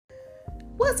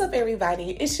What's up,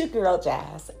 everybody? It's your girl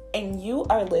Jazz, and you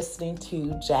are listening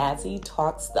to Jazzy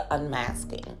Talks the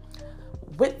Unmasking.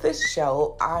 With this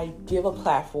show, I give a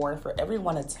platform for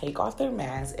everyone to take off their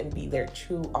mask and be their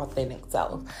true, authentic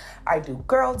self. I do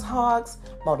girl talks,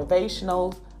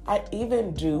 motivationals. I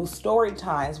even do story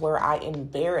times where I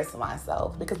embarrass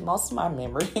myself because most of my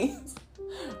memories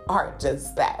are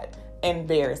just that,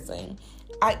 embarrassing.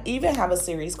 I even have a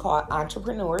series called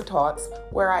Entrepreneur Talks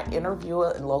where I interview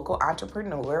a local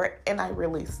entrepreneur and I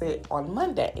release it on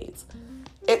Mondays.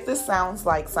 If this sounds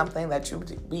like something that you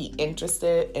would be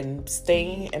interested in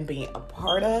staying and being a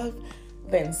part of,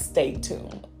 then stay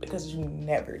tuned because you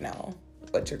never know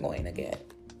what you're going to get.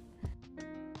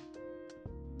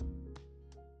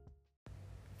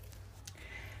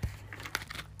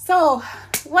 So,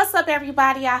 what's up,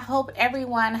 everybody? I hope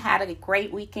everyone had a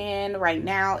great weekend. Right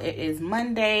now, it is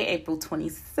Monday, April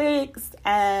 26th,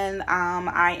 and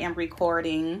I am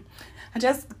recording. I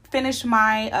just finished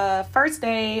my first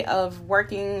day of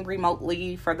working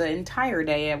remotely for the entire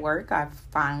day at work. I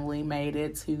finally made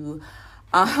it to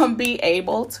be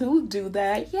able to do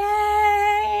that.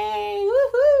 Yay!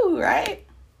 Woohoo! Right?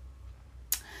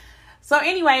 So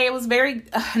anyway, it was very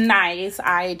nice.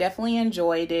 I definitely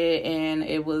enjoyed it, and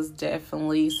it was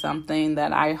definitely something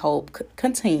that I hope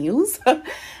continues.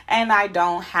 And I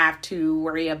don't have to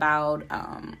worry about,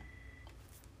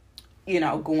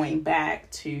 going back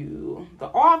to the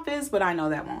office, but I know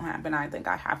that won't happen. I think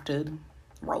I have to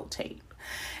rotate.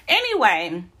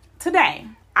 Anyway, today,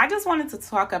 I just wanted to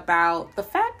talk about the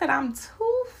fact that I'm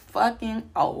too fucking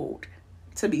old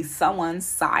to be someone's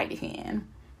side hand.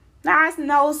 Now, I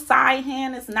know side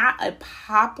hand is not a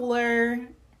popular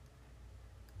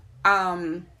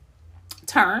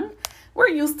term. We're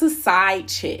used to side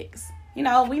chicks. We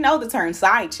know the term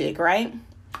side chick, right?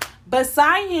 But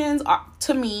side hands,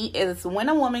 to me, is when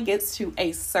a woman gets to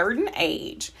a certain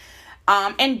age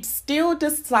and still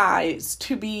decides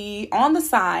to be on the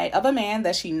side of a man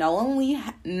that she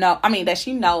that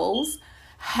she knows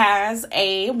has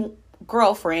a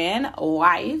girlfriend,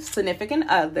 wife, significant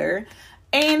other,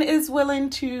 and is willing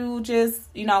to just,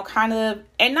 kind of,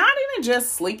 and not even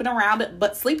just sleeping around,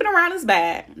 but sleeping around is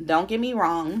bad. Don't get me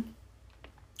wrong.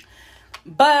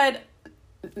 But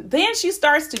then she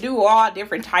starts to do all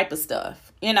different type of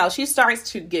stuff. She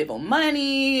starts to give him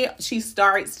money. She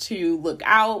starts to look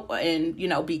out and,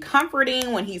 be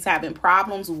comforting when he's having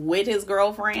problems with his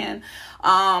girlfriend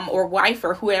or wife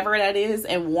or whoever that is,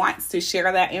 and wants to share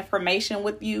that information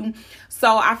with you.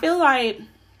 So I feel like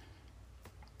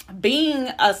being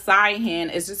a side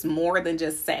hand is just more than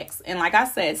just sex. And like I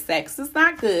said, sex is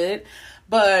not good.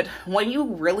 But when you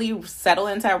really settle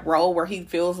into that role where he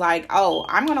feels like, oh,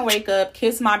 I'm going to wake up,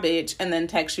 kiss my bitch, and then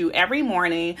text you every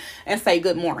morning and say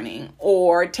good morning.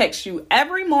 Or text you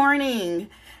every morning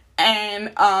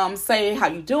and say how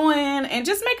you doing. And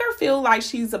just make her feel like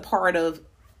she's a part of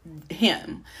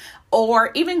him.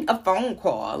 Or even a phone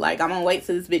call. Like, I'm going to wait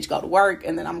till this bitch go to work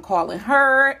and then I'm calling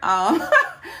her.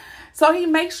 So he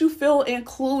makes you feel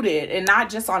included and not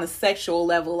just on a sexual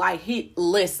level. Like,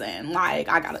 listen, I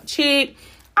got a chick.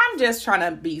 I'm just trying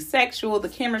to be sexual. The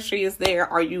chemistry is there.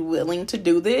 Are you willing to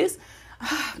do this?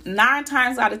 9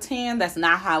 times out of 10, that's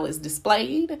not how it's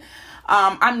displayed.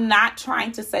 I'm not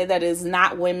trying to say that it's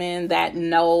not women that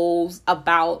knows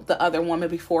about the other woman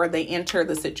before they enter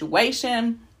the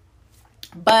situation.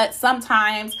 But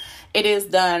sometimes it is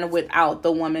done without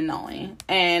the woman knowing,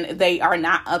 and they are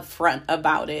not upfront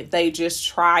about it. They just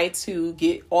try to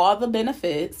get all the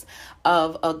benefits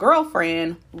of a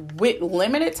girlfriend with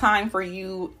limited time for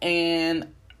you, and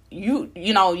you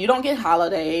don't get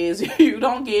holidays, you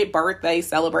don't get birthday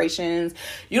celebrations,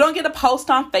 you don't get a post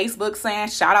on Facebook saying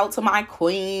shout out to my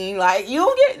queen. Like, you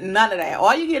don't get none of that.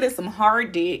 All you get is some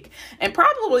hard dick and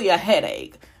probably a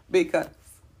headache, because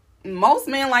most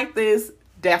men like this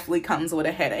definitely comes with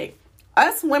a headache.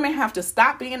 Us women have to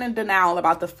stop being in denial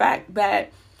about the fact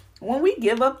that when we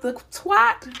give up the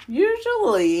twat,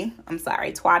 usually, I'm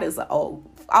sorry, twat is oh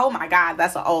my God,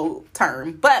 that's an old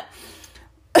term. But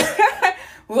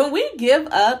when we give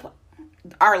up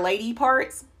our lady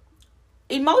parts,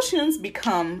 emotions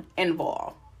become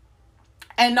involved.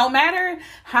 And no matter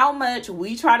how much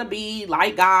we try to be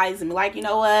like guys and be like, you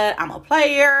know what, I'm a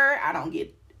player,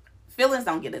 feelings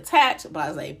don't get attached,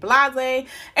 blase, and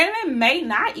it may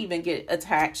not even get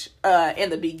attached in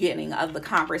the beginning of the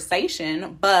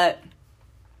conversation, but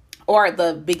or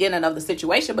the beginning of the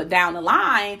situation, but down the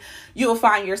line, you'll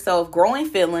find yourself growing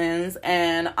feelings.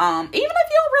 And even if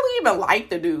you don't really even like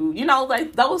the dude,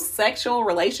 like those sexual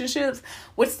relationships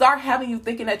would start having you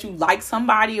thinking that you like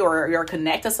somebody or you're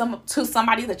connected to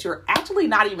somebody that you're actually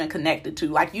not even connected to.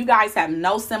 Like, you guys have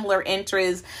no similar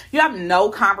interests. You have no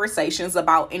conversations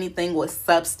about anything with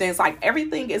substance. Like,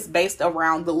 everything is based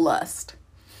around the lust.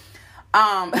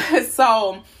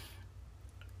 So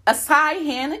a side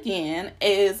hand, again,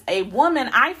 is a woman,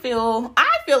 I feel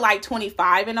like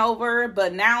 25 and over,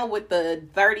 but now with the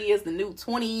 30 is the new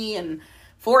 20 and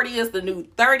 40 is the new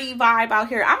 30 vibe out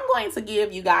here, I'm going to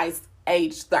give you guys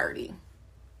age 30.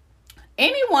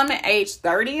 Any woman age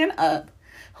 30 and up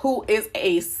who is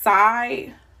a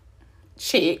side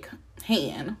chick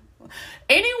hand,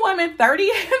 any woman 30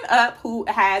 and up who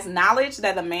has knowledge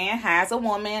that a man has a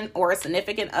woman or a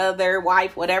significant other,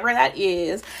 wife, whatever that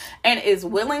is, and is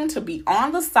willing to be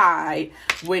on the side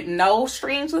with no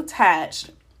strings attached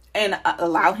and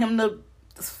allow him to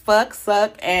fuck,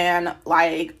 suck, and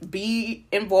like be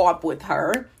involved with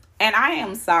her. And I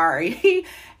am sorry,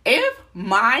 if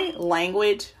my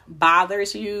language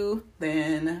bothers you,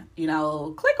 then,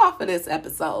 click off of this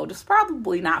episode. It's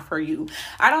probably not for you.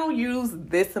 I don't use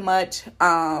this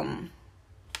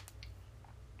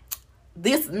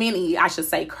many, I should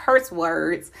say, curse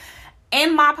words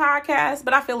in my podcast,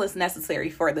 but I feel it's necessary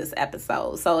for this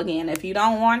episode. So again, if you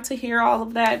don't want to hear all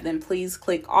of that, then please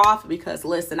click off, because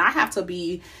listen, I have to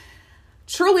be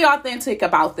truly authentic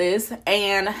about this,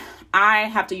 and I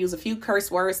have to use a few curse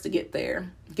words to get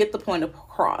the point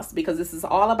across, because this is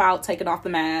all about taking off the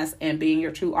mask and being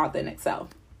your true authentic self.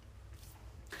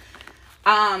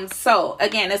 So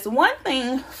again, it's one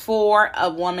thing for a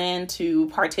woman to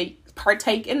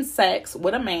partake in sex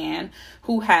with a man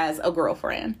who has a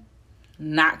girlfriend.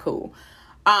 Not cool.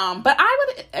 But I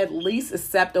would at least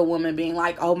accept a woman being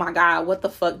like, oh my God, what the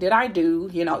fuck did I do?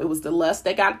 It was the lust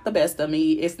that got the best of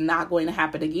me. It's not going to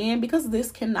happen again, because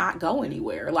this cannot go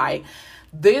anywhere. Like,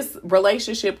 this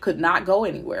relationship could not go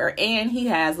anywhere. And he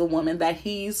has a woman that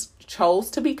he's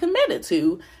chose to be committed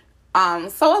to.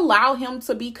 So allow him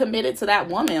to be committed to that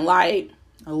woman. Like,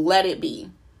 let it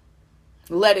be.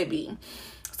 Let it be.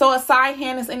 So a side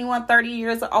hand is anyone 30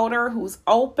 years or older who's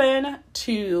open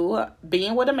to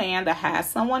being with a man that has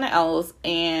someone else.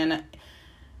 And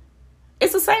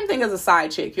it's the same thing as a side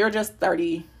chick. You're just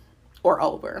 30 or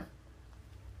over.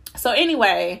 So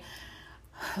anyway,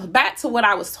 back to what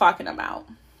I was talking about.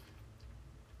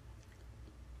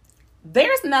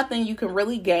 There's nothing you can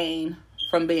really gain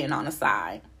from being on the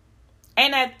side.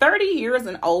 And at 30 years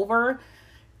and over,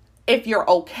 if you're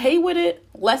okay with it,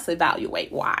 let's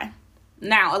evaluate why.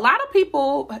 Now, a lot of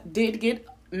people did get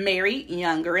married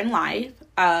younger in life.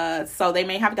 So they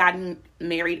may have gotten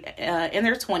married in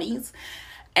their 20s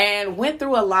and went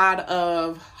through a lot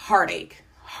of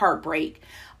heartbreak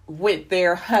with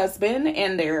their husband,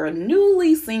 and they're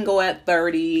newly single at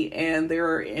 30, and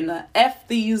they're in a F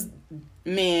these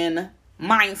men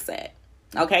mindset.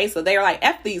 Okay, so they're like,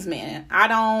 F these men. I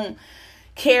don't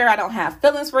care. I don't have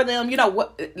feelings for them.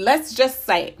 Let's just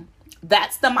say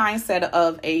that's the mindset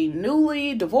of a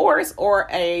newly divorced or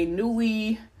a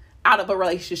newly out of a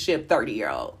relationship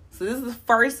 30-year-old. So this is the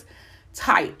first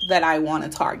type that I want to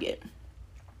target.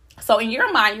 So in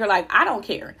your mind, you're like, I don't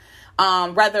care.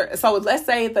 So let's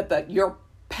say that your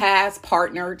past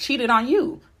partner cheated on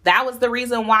you. That was the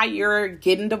reason why you're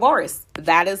getting divorced.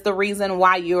 That is the reason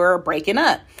why you're breaking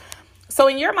up. So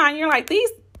in your mind, you're like, these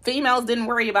females didn't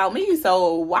worry about me,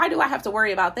 so why do I have to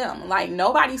worry about them? Like,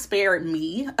 nobody spared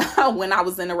me when I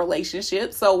was in a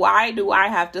relationship, so why do I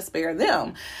have to spare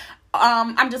them?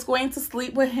 I'm just going to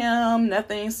sleep with him,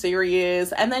 nothing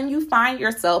serious. And then you find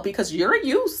yourself, because you're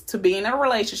used to being in a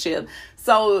relationship,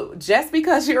 so just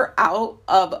because you're out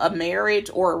of a marriage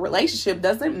or a relationship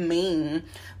doesn't mean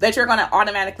that you're going to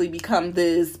automatically become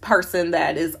this person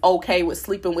that is okay with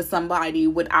sleeping with somebody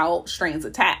without strings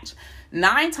attached.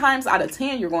 9 times out of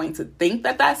 10, you're going to think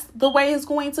that that's the way it's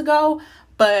going to go.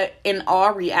 But in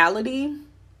all reality,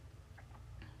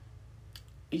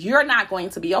 you're not going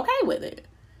to be okay with it.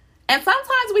 And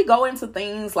sometimes we go into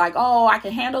things like, oh, I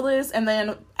can handle this. And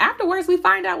then afterwards we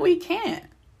find out we can't.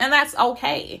 And that's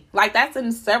okay. Like, that's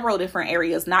in several different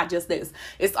areas, not just this.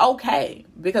 It's okay,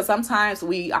 because sometimes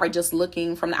we are just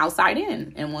looking from the outside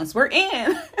in. And once we're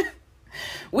in,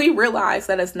 we realize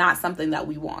that it's not something that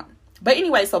we want. But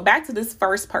anyway, so back to this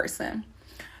first person.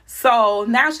 So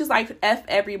now she's like, F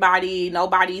everybody.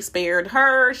 Nobody spared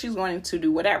her. She's going to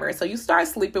do whatever. So you start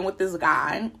sleeping with this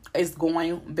guy. It's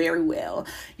going very well.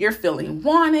 You're feeling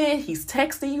wanted. He's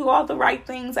texting you all the right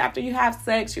things after you have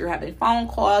sex. You're having phone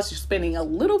calls. You're spending a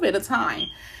little bit of time.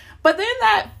 But then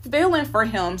that feeling for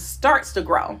him starts to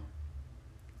grow.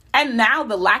 And now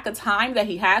the lack of time that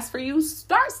he has for you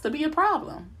starts to be a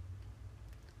problem.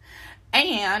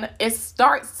 And it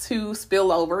starts to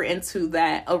spill over into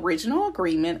that original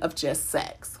agreement of just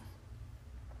sex.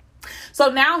 So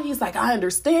now he's like, I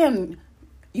understand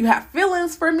you have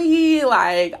feelings for me.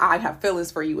 Like, I have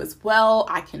feelings for you as well.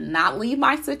 I cannot leave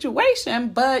my situation,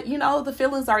 but the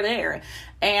feelings are there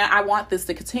and I want this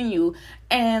to continue.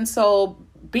 And so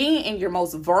being in your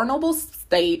most vulnerable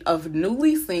state of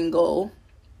newly single,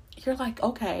 you're like,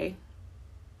 okay,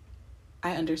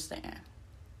 I understand.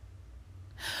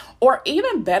 Or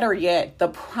even better yet, the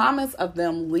promise of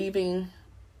them leaving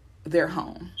their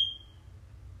home.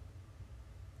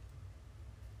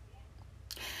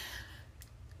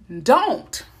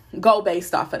 Don't go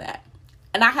based off of that.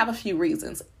 And I have a few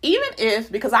reasons.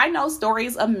 Because I know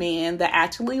stories of men that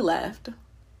actually left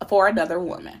for another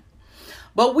woman.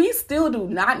 But we still do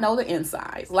not know the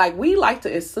insides. Like, we like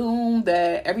to assume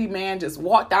that every man just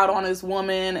walked out on his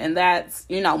woman and that's,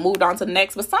 moved on to the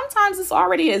next. But sometimes it's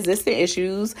already existing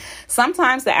issues.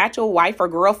 Sometimes the actual wife or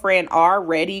girlfriend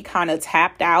already kind of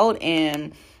tapped out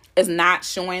and is not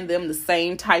showing them the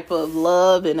same type of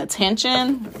love and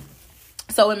attention.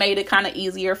 So it made it kind of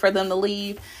easier for them to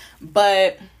leave.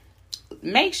 But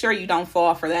make sure you don't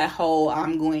fall for that whole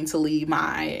I'm going to leave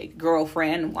my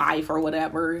girlfriend, wife, or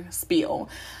whatever spiel.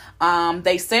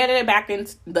 They said it back in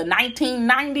the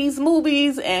 1990s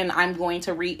movies, and I'm going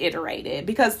to reiterate it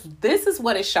because this is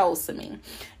what it shows to me.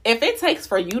 If it takes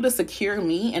for you to secure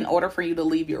me in order for you to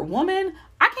leave your woman,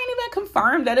 I can't even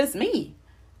confirm that it's me.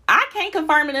 I can't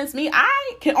confirm it as me.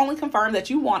 I can only confirm that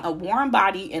you want a warm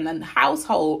body in a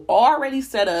household already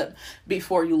set up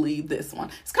before you leave this one.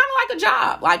 It's kind of like a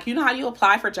job. Like, you know how you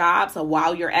apply for jobs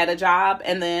while you're at a job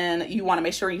and then you want to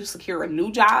make sure you secure a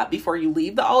new job before you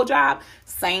leave the old job?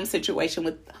 Same situation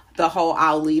with the whole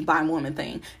I'll leave my woman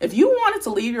thing. If you wanted to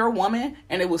leave your woman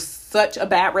and it was such a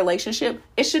bad relationship,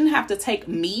 it shouldn't have to take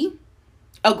me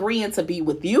agreeing to be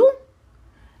with you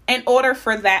in order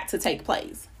for that to take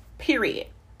place. Period.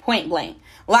 Point blank.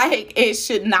 Like, it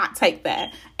should not take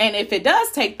that. And if it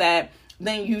does take that,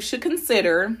 then you should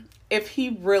consider if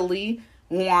he really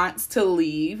wants to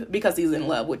leave because he's in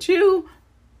love with you.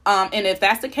 And if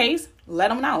that's the case,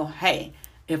 let him know. Hey,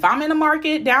 if I'm in the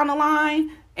market down the line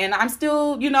and I'm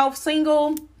still,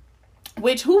 single,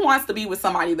 which who wants to be with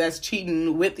somebody that's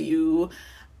cheating with you?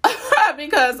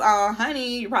 Because,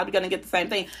 honey, you're probably going to get the same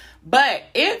thing. But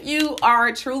if you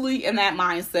are truly in that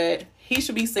mindset, he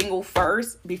should be single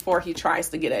first before he tries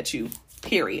to get at you,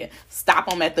 period. Stop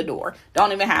him at the door.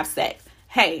 Don't even have sex.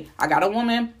 Hey, I got a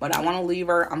woman, but I want to leave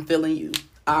her. I'm feeling you.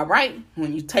 All right.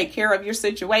 When you take care of your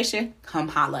situation, come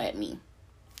holla at me.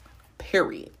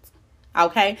 Period.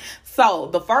 Okay. So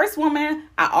the first woman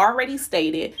I already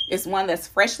stated is one that's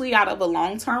freshly out of a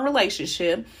long-term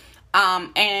relationship.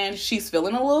 And she's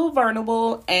feeling a little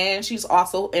vulnerable, and she's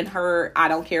also in her I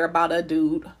don't care about a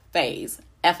dude phase.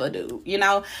 F a dude,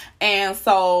 and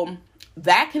so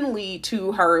that can lead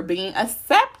to her being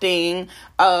accepting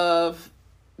of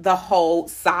the whole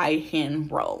side hen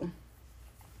role.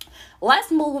 Let's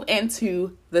move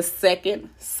into the second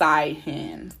side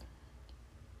hen.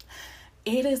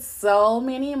 It is so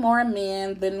many more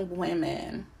men than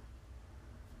women.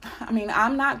 I mean,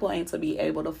 I'm not going to be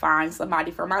able to find somebody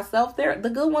for myself.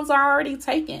 The good ones are already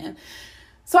taken.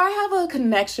 So I have a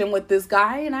connection with this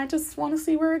guy and I just want to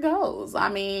see where it goes. I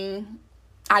mean,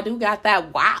 I do got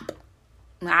that wop.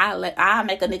 I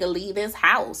make a nigga leave his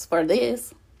house for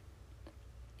this.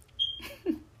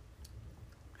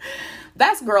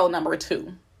 That's girl number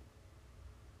 2.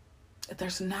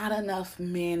 There's not enough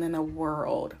men in the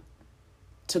world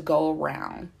to go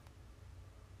around.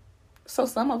 So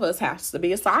some of us has to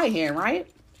be a side hen,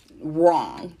 right?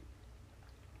 Wrong.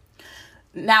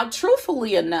 Now,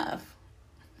 truthfully enough,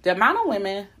 the amount of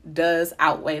women does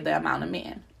outweigh the amount of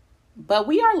men. But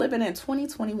we are living in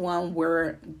 2021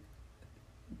 where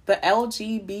the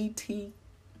LGBTQ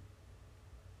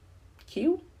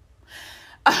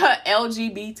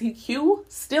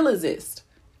still exists.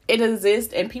 It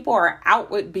exists and people are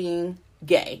out with being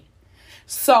gay.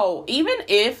 So even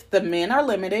if the men are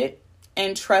limited,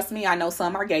 and trust me, I know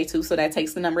some are gay too, so that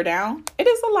takes the number down. It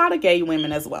is a lot of gay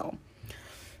women as well.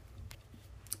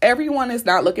 Everyone is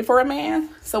not looking for a man,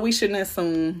 so we shouldn't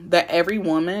assume that every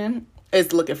woman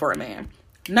is looking for a man.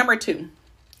 Number 2,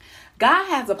 God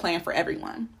has a plan for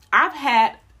everyone. I've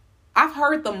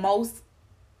heard the most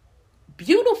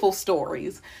beautiful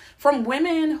stories from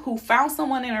women who found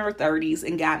someone in their 30s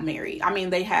and got married. I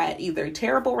mean, they had either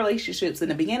terrible relationships in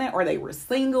the beginning, or they were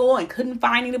single and couldn't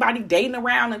find anybody dating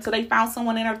around until they found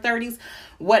someone in their 30s.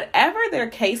 Whatever their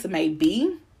case may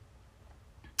be,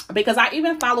 because I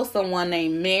even follow someone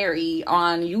named Mary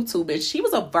on YouTube, and she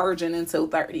was a virgin until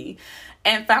 30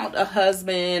 and found a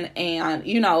husband and,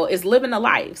 is living a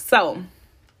life. So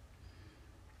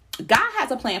God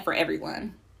has a plan for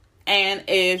everyone. And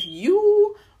if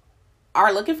you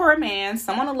are looking for a man,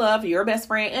 someone to love, your best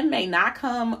friend, it may not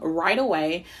come right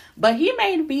away, but he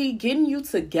may be getting you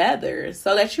together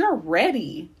so that you're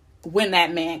ready when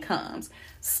that man comes.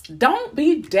 Don't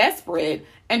be desperate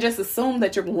and just assume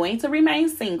that you're going to remain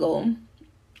single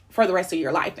for the rest of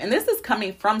your life. And this is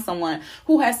coming from someone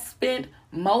who has spent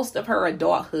most of her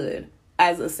adulthood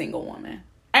as a single woman.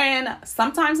 And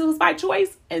sometimes it was by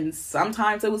choice, and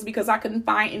sometimes it was because I couldn't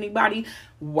find anybody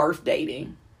worth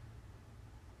dating.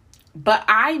 But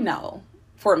I know,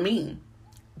 for me,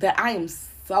 that I am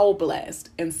so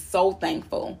blessed and so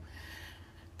thankful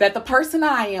that the person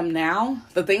I am now,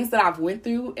 the things that I've went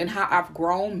through and how I've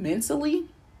grown mentally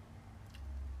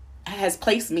has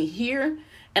placed me here.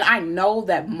 And I know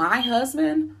that my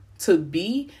husband to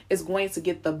be is going to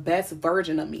get the best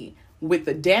version of me with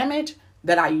the damage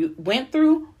that I went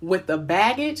through, with the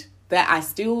baggage that I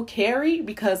still carry,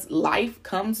 because life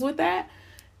comes with that.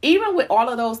 Even with all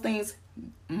of those things,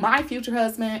 my future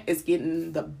husband is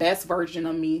getting the best version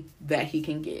of me that he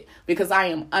can get, because I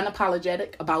am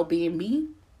unapologetic about being me.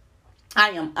 I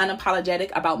am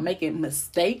unapologetic about making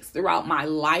mistakes throughout my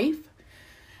life.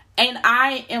 And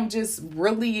I am just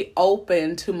really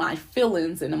open to my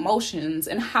feelings and emotions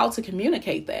and how to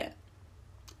communicate that.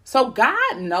 So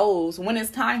God knows when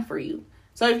it's time for you.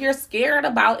 So if you're scared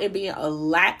about it being a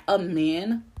lack of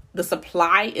men, the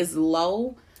supply is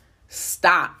low,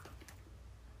 stop.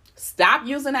 Stop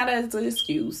using that as an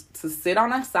excuse to sit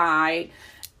on a side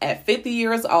at 50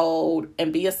 years old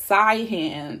and be a side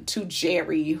hand to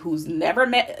Jerry, who's never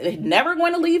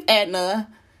going to leave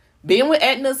Edna, been with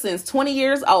Edna since 20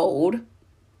 years old.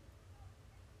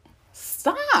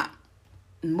 Stop.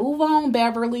 Move on,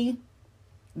 Beverly.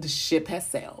 The ship has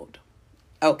sailed.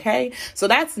 Okay? So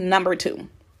that's number 2.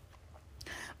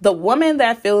 The woman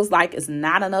that feels like it's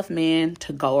not enough men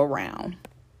to go around.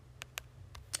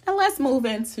 And let's move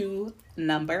into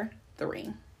number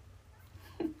 3.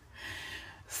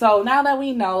 So now that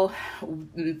we know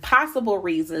possible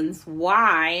reasons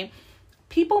why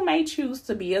people may choose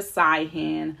to be a side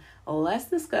hand, let's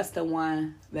discuss the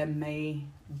one that may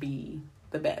be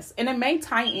the best. And it may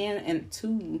tie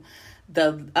into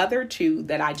the other 2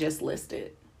 that I just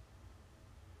listed.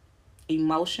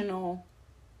 Emotional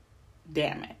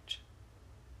damage.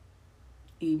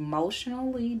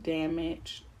 Emotionally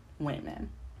damaged women.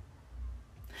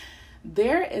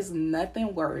 There is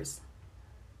nothing worse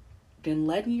than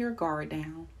letting your guard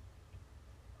down,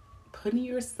 putting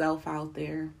yourself out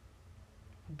there,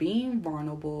 being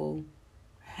vulnerable,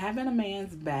 having a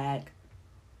man's back,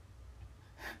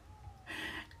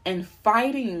 and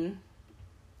fighting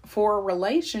for a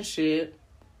relationship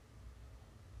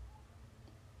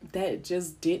that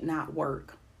just did not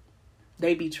work.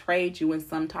 They betrayed you in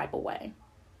some type of way.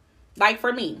 Like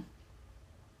for me,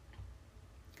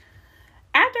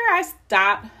 after I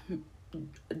stopped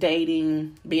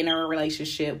dating, being in a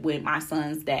relationship with my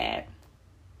son's dad,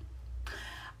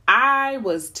 I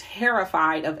was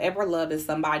terrified of ever loving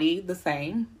somebody the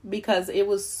same, because it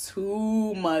was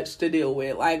too much to deal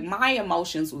with. Like, my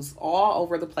emotions was all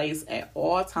over the place at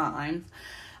all times.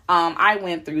 I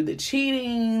went through the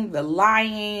cheating, the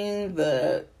lying,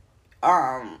 the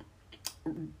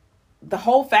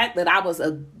whole fact that I was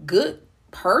a good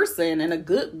person and a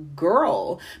good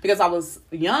girl, because I was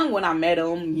young when I met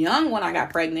him, young when I got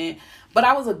pregnant, but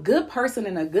I was a good person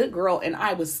and a good girl, and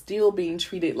I was still being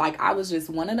treated like I was just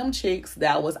one of them chicks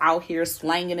that was out here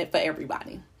slanging it for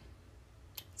everybody.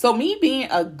 So me being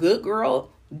a good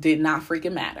girl did not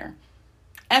freaking matter.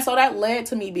 And so that led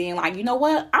to me being like, you know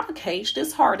what? I'm gonna cage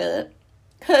this heart up,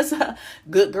 because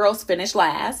good girls finish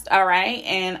last, all right?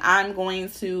 And I'm going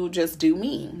to just do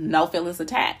me. No feelings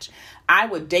attached. I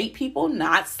would date people,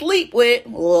 not sleep with.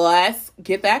 Let's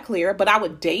get that clear. But I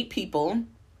would date people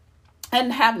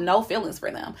and have no feelings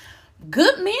for them.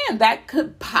 Good men that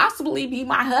could possibly be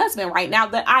my husband right now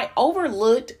that I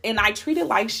overlooked and I treated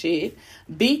like shit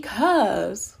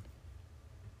because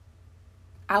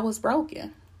I was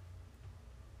broken.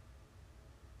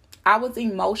 I was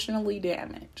emotionally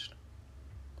damaged.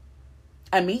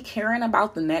 And me caring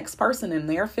about the next person and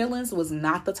their feelings was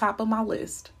not the top of my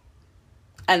list.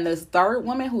 And this third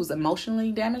woman who's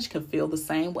emotionally damaged could feel the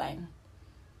same way.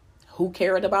 Who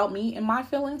cared about me and my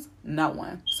feelings? No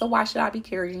one. So why should I be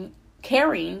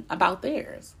caring about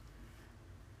theirs?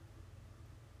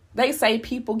 They say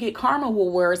people get karma. Well,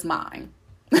 where's mine?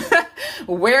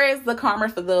 Where is the karma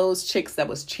for those chicks that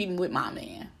was cheating with my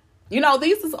man? You know,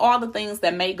 these is all the things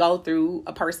that may go through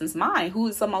a person's mind who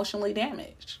is emotionally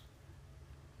damaged.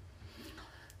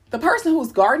 The person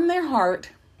who's guarding their heart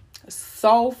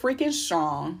so freaking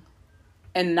strong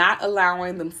and not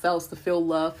allowing themselves to feel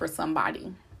love for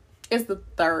somebody is the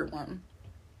third one.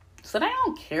 So they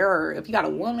don't care if you got a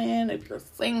woman, if you're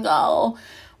single,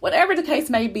 whatever the case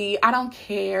may be. I don't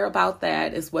care about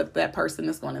that, is what that person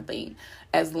is going to think.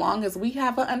 As long as we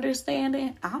have an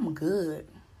understanding, I'm good.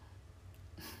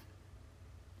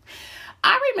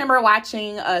 I remember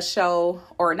watching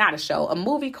a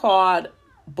movie called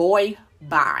Boy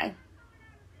Bye.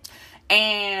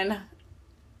 And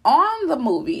on the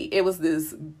movie, it was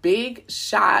this big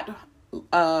shot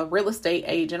real estate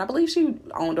agent. I believe she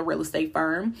owned a real estate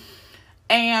firm.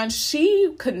 And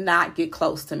she could not get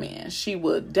close to men. She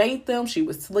would date them, she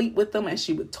would sleep with them, and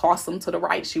she would toss them to the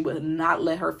right. She would not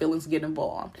let her feelings get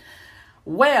involved.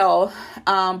 Well,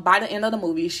 by the end of the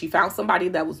movie, she found somebody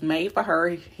that was made for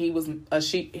her.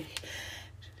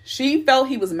 She felt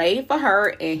he was made for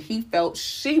her, and he felt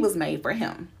she was made for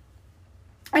him.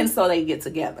 And so they get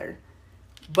together.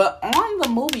 But on the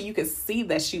movie, you could see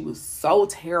that she was so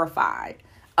terrified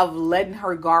of letting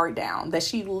her guard down, that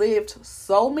she lived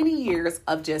so many years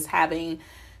of just having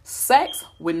sex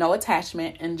with no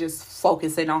attachment and just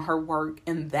focusing on her work,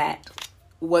 and that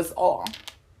was all.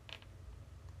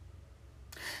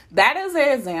 That is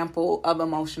an example of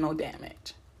emotional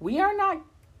damage. We are not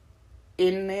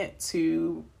in it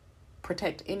to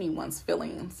protect anyone's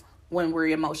feelings when we're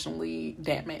emotionally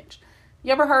damaged.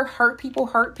 You ever heard hurt people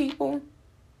hurt people?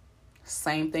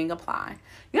 Same thing apply.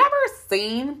 You ever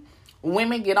seen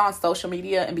women get on social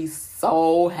media and be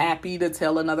so happy to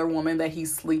tell another woman that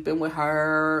he's sleeping with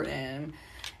her, and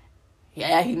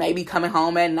yeah, he may be coming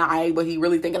home at night, but he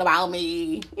really thinking about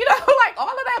me. You know, like all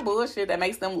of that bullshit that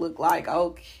makes them look like,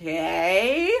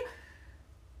 okay,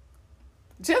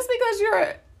 just because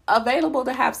you're available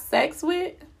to have sex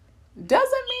with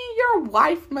doesn't mean you're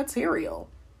wife material.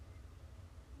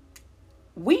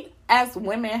 We as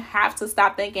women have to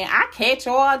stop thinking, I catch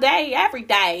all day, every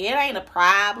day. It ain't a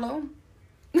problem.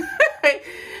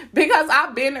 Because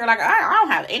I've been there, like, I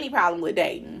don't have any problem with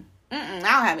dating. I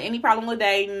don't have any problem with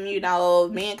dating. You know,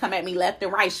 men come at me left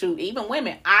and right. Shoot, even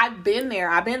women. I've been there.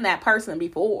 I've been that person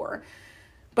before.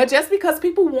 But just because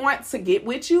people want to get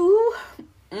with you,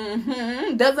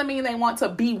 doesn't mean they want to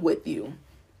be with you.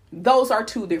 Those are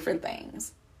two different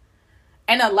things.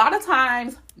 And a lot of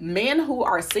times, men who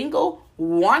are single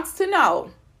wants to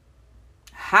know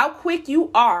how quick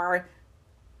you are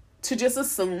to just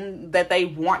assume that they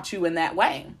want you in that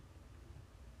way.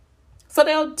 So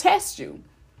they'll test you.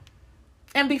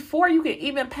 And before you can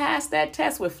even pass that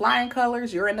test with flying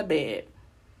colors, you're in the bed.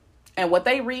 And what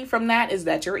they read from that is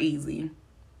that you're easy.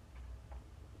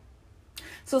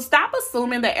 So stop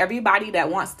assuming that everybody that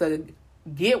wants to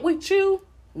get with you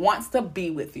wants to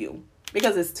be with you,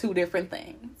 because it's two different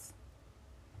things.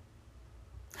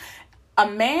 A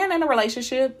man in a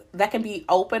relationship that can be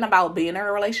open about being in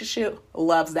a relationship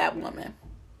loves that woman,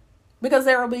 because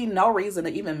there will be no reason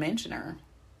to even mention her.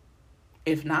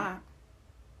 If not,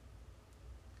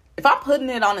 if I'm putting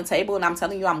it on the table and I'm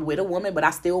telling you I'm with a woman, but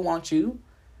I still want you,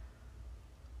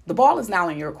 the ball is now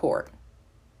in your court,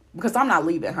 because I'm not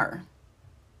leaving her.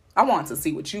 I want to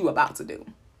see what you about to do.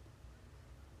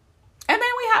 And then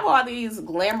we have all these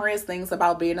glamorous things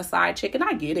about being a side chick, and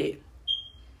I get it.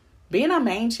 Being a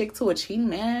main chick to a cheating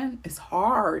man is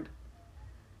hard.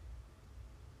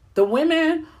 The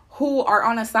women who are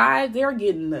on the side, they're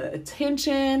getting the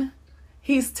attention.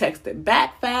 He's texting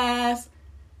back fast.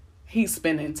 He's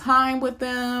spending time with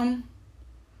them.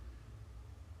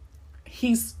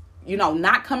 He's,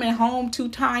 not coming home 2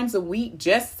 times a week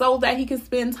just so that he can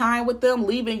spend time with them,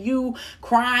 leaving you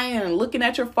crying and looking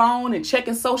at your phone and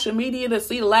checking social media to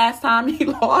see the last time he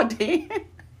logged in.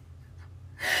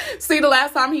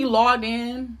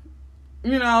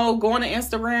 Going to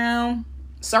Instagram,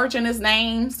 searching his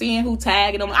name, seeing who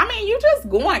tagging him. I mean, you're just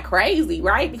going crazy,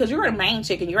 right? Because you're a main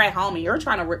chick and you're at home and you're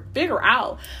trying to figure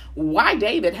out why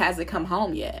David hasn't come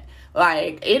home yet.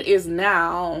 Like, it is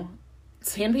now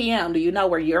 10 p.m. Do you know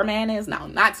where your man is? No,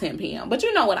 not 10 p.m. But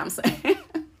you know what I'm saying.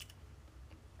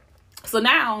 So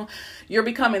now you're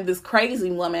becoming this crazy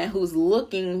woman who's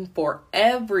looking for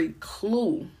every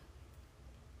clue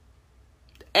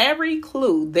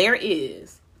there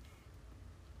is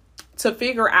to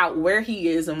figure out where he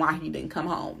is and why he didn't come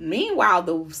home. Meanwhile,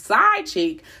 the side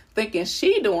chick thinking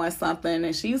she doing something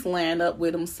and she's laying up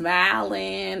with him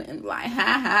smiling and like,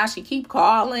 ha, she keep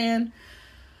calling.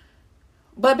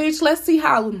 But bitch, let's see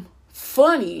how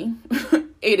funny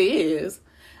it is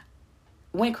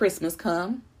when Christmas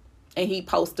come and he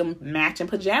posts them matching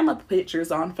pajama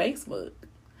pictures on Facebook.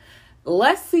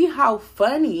 Let's see how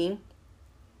funny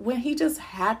when he just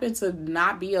happened to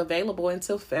not be available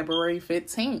until February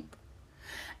 15th.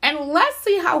 And let's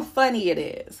see how funny it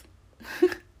is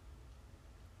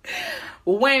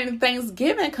when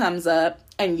Thanksgiving comes up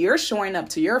and you're showing up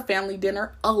to your family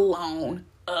dinner alone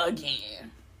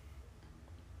again.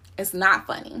 It's not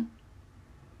funny.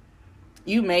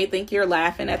 You may think you're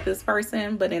laughing at this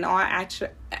person, but in all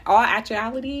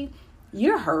actuality,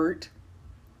 you're hurt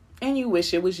and you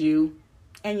wish it was you,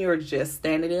 and you're just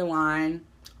standing in line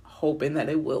hoping that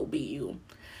it will be you.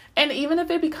 And even if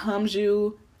it becomes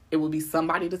you, it will be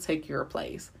somebody to take your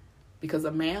place, because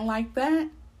a man like that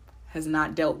has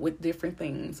not dealt with different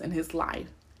things in his life,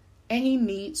 and he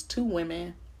needs 2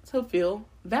 women to feel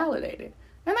validated.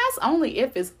 And that's only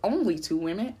if it's only 2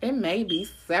 women. It may be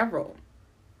several.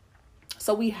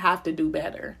 So we have to do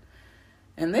better.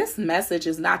 And this message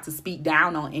is not to speak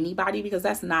down on anybody, because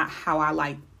that's not how I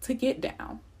like to get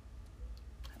down.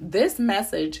 This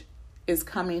message is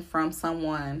coming from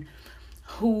someone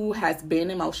who has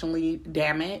been emotionally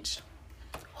damaged,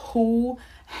 who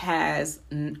has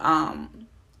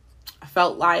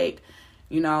felt like,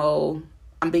 I'm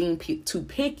being too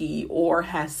picky, or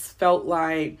has felt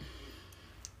like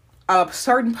a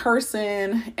certain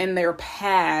person in their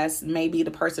past may be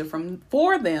the person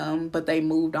for them, but they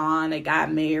moved on, they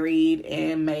got married,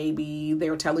 and maybe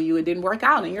they're telling you it didn't work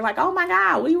out. And you're like, oh my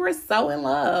God, we were so in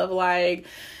love, like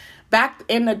back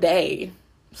in the day.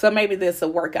 So maybe this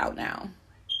will work out now.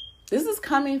 This is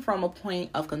coming from a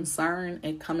point of concern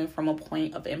and coming from a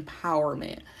point of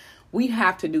empowerment. We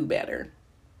have to do better.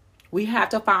 We have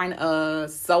to find a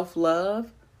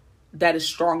self-love that is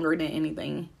stronger than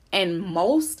anything. And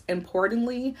most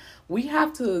importantly, we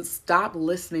have to stop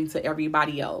listening to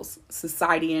everybody else,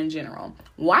 society in general.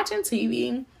 Watching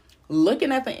TV,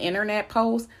 looking at the internet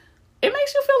posts, it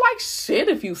makes you feel like shit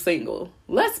if you single.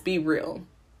 Let's be real.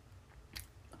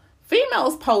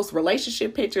 Females post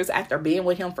relationship pictures after being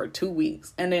with him for 2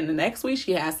 weeks. And then the next week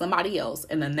she has somebody else.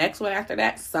 And the next one after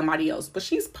that, somebody else. But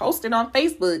she's posting on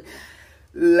Facebook,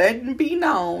 letting it be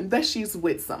known that she's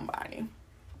with somebody.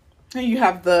 And you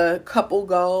have the couple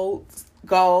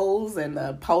goals and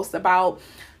the post about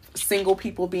single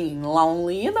people being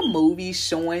lonely, and the movie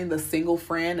showing the single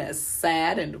friend as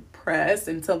sad and depressed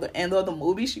until the end of the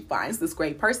movie she finds this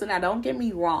great person. Now, don't get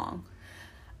me wrong.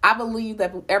 I believe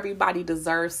that everybody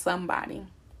deserves somebody.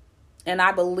 And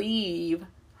I believe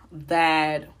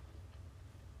that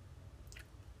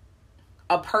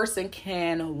a person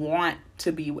can want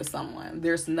to be with someone.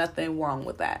 There's nothing wrong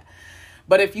with that.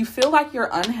 But if you feel like you're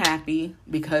unhappy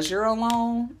because you're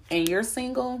alone and you're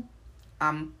single,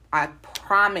 I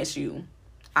promise you,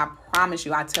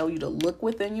 I tell you to look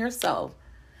within yourself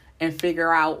and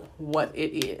figure out what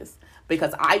it is.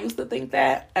 Because I used to think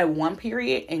that at one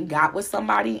period and got with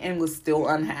somebody and was still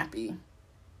unhappy.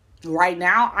 Right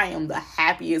now, I am the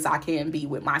happiest I can be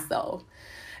with myself.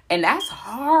 And that's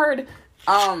hard.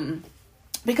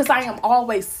 Because I am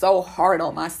always so hard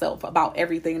on myself about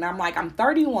everything. And I'm like, I'm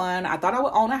 31. I thought I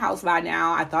would own a house by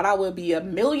now. I thought I would be a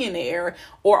millionaire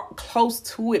or close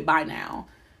to it by now.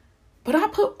 But I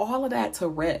put all of that to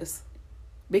rest.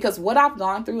 Because what I've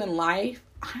gone through in life,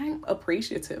 I'm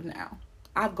appreciative now.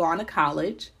 I've gone to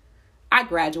college. I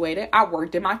graduated. I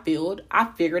worked in my field. I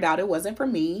figured out it wasn't for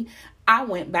me. I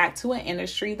went back to an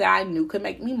industry that I knew could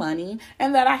make me money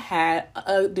and that I had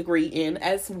a degree in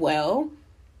as well.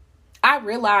 I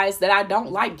realized that I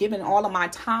don't like giving all of my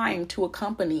time to a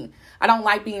company. I don't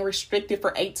like being restricted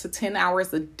for 8 to 10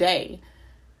 hours a day.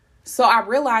 So I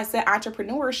realized that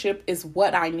entrepreneurship is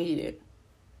what I needed.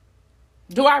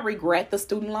 Do I regret the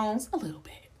student loans? A little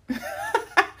bit.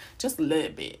 Just a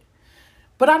little bit.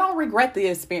 But I don't regret the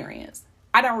experience.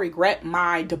 I don't regret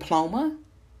my diploma.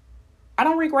 I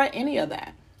don't regret any of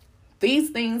that. These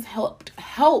things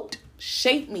helped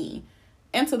shape me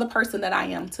into the person that I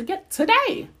am to get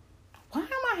today. Why am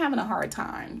I having a hard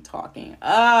time talking?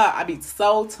 I be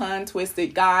so tongue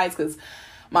twisted, guys, because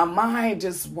my mind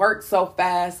just works so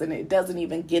fast and it doesn't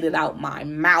even get it out my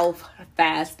mouth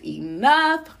fast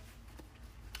enough.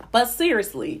 But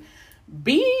seriously,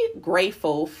 be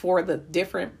grateful for the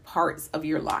different parts of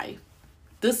your life.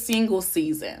 The single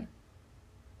season.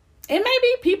 It may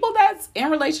be people that's in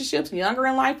relationships younger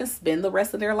in life and spend the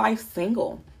rest of their life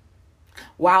single.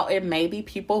 While it may be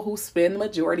people who spend the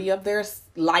majority of their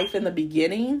life in the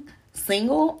beginning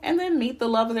single and then meet the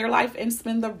love of their life and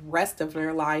spend the rest of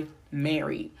their life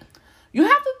married. You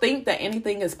have to think that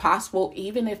anything is possible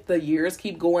even if the years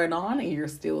keep going on and you're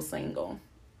still single.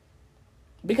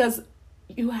 Because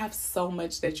you have so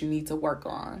much that you need to work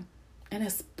on. And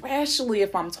especially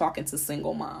if I'm talking to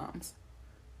single moms.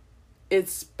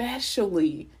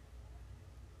 Especially,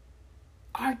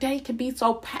 our day can be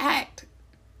so packed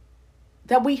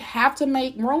that we have to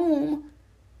make room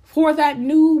for that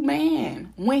new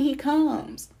man when he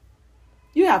comes.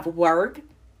 You have work.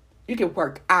 You can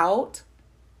work out.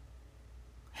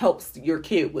 Helps your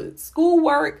kid with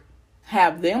schoolwork.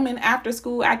 Have them in after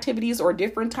school activities or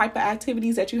different type of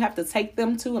activities that you have to take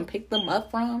them to and pick them up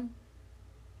from.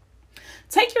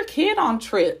 Take your kid on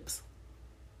trips.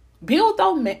 Build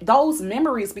those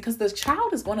memories because the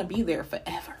child is going to be there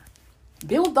forever.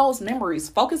 Build those memories.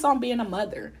 Focus on being a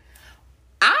mother.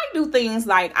 I do things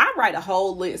like I write a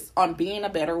whole list on being a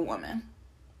better woman.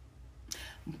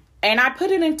 And I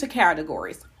put it into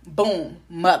categories. Boom,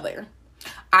 mother.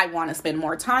 I want to spend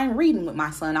more time reading with my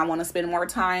son. I want to spend more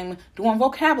time doing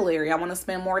vocabulary. I want to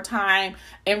spend more time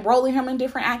enrolling him in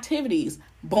different activities.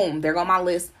 Boom, there go my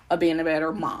list of being a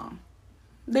better mom.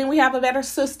 Then we have a better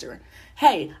sister.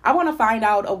 Hey, I want to find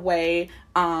out a way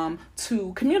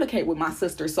to communicate with my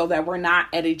sister so that we're not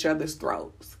at each other's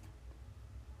throats.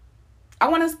 I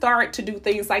want to start to do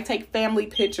things like take family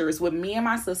pictures with me and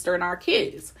my sister and our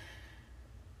kids.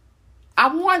 I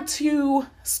want to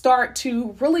start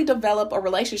to really develop a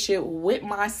relationship with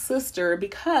my sister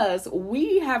because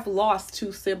we have lost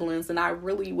 2 siblings and I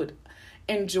really would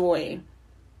enjoy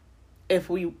if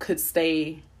we could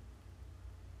stay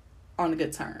on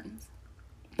good terms.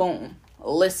 Boom.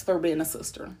 List for being a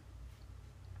sister.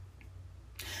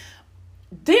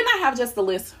 Then I have just a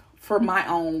list for my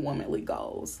own womanly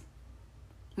goals.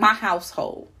 My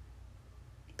household.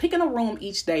 Picking a room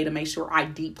each day to make sure I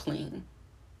deep clean.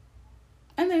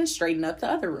 And then straighten up the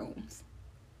other rooms.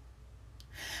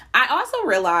 I also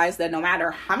realized that no matter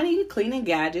how many cleaning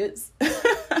gadgets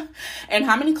and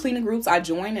how many cleaning groups I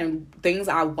join and things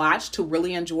I watch to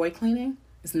really enjoy cleaning,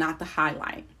 it's not the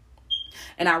highlight.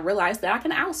 And I realized that I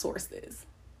can outsource this.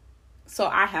 So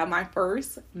I have my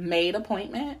first maid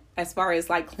appointment as far as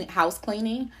like house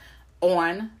cleaning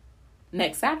on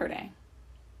next Saturday.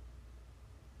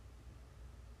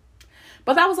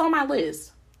 But that was on my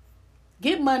list.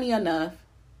 Get money enough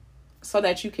so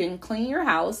that you can clean your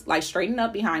house, like straighten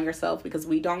up behind yourself because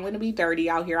we don't want to be dirty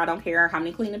out here. I don't care how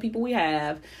many cleaning people we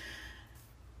have.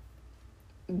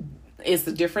 It's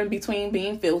the difference between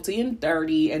being filthy and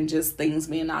dirty and just things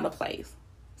being out of place.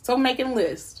 So making a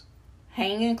list,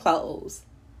 hanging clothes,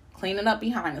 cleaning up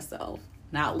behind yourself,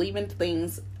 not leaving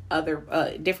things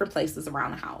other different places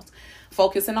around the house,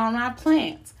 focusing on my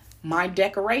plants, my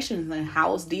decorations and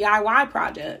house DIY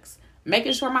projects,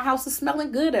 making sure my house is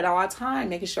smelling good at all time,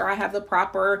 making sure I have the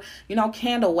proper,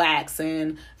 candle wax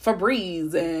and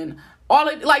Febreze and all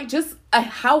of like just a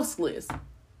house list.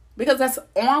 Because that's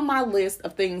on my list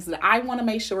of things that I want to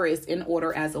make sure is in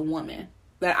order as a woman.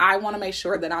 That I want to make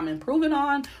sure that I'm improving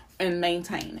on and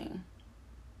maintaining.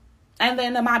 And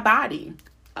then my body.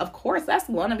 Of course, that's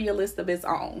going to be a list of its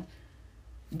own.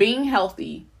 Being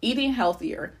healthy, eating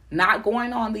healthier, not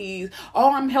going on these,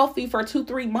 I'm healthy for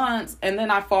 2-3 months and then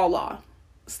I fall off.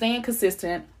 Staying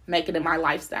consistent, making it my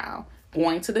lifestyle.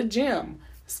 Going to the gym,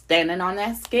 standing on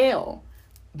that scale.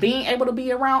 Being able to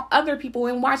be around other people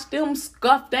and watch them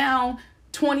scuff down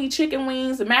 20 chicken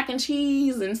wings and mac and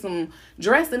cheese and some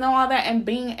dressing and all that and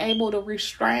being able to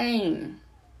restrain.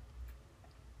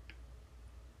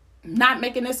 Not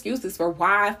making excuses for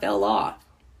why I fell off.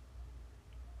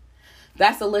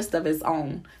 That's a list of its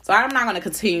own. So I'm not going to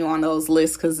continue on those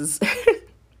lists because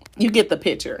you get the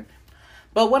picture.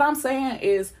 But what I'm saying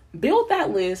is build that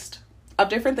list of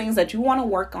different things that you want to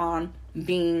work on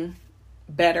being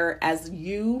better as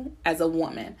you as a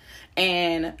woman.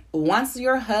 And once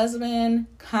your husband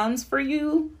comes for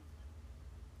you,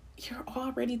 you're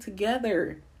already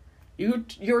together.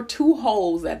 You're 2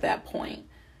 wholes at that point.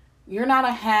 You're not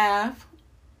a half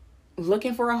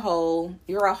looking for a whole.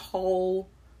 You're a whole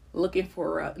looking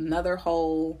for another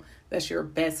whole that's your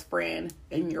best friend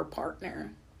and your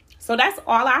partner. So that's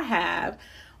all I have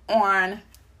on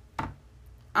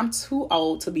I'm too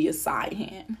old to be a side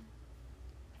hand.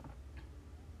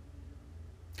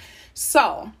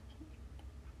 So,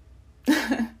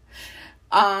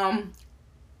 I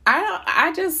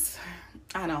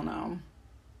don't know.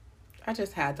 I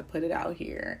just had to put it out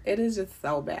here. It is just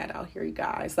so bad out here, you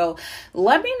guys. So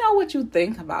let me know what you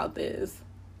think about this.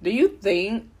 Do you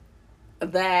think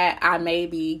that I may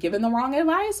be giving the wrong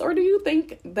advice, or do you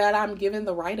think that I'm giving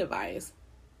the right advice?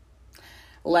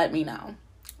 Let me know.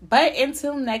 But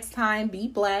until next time, be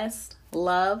blessed.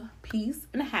 Love, peace,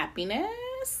 and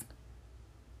happiness.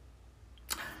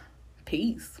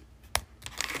 Peace.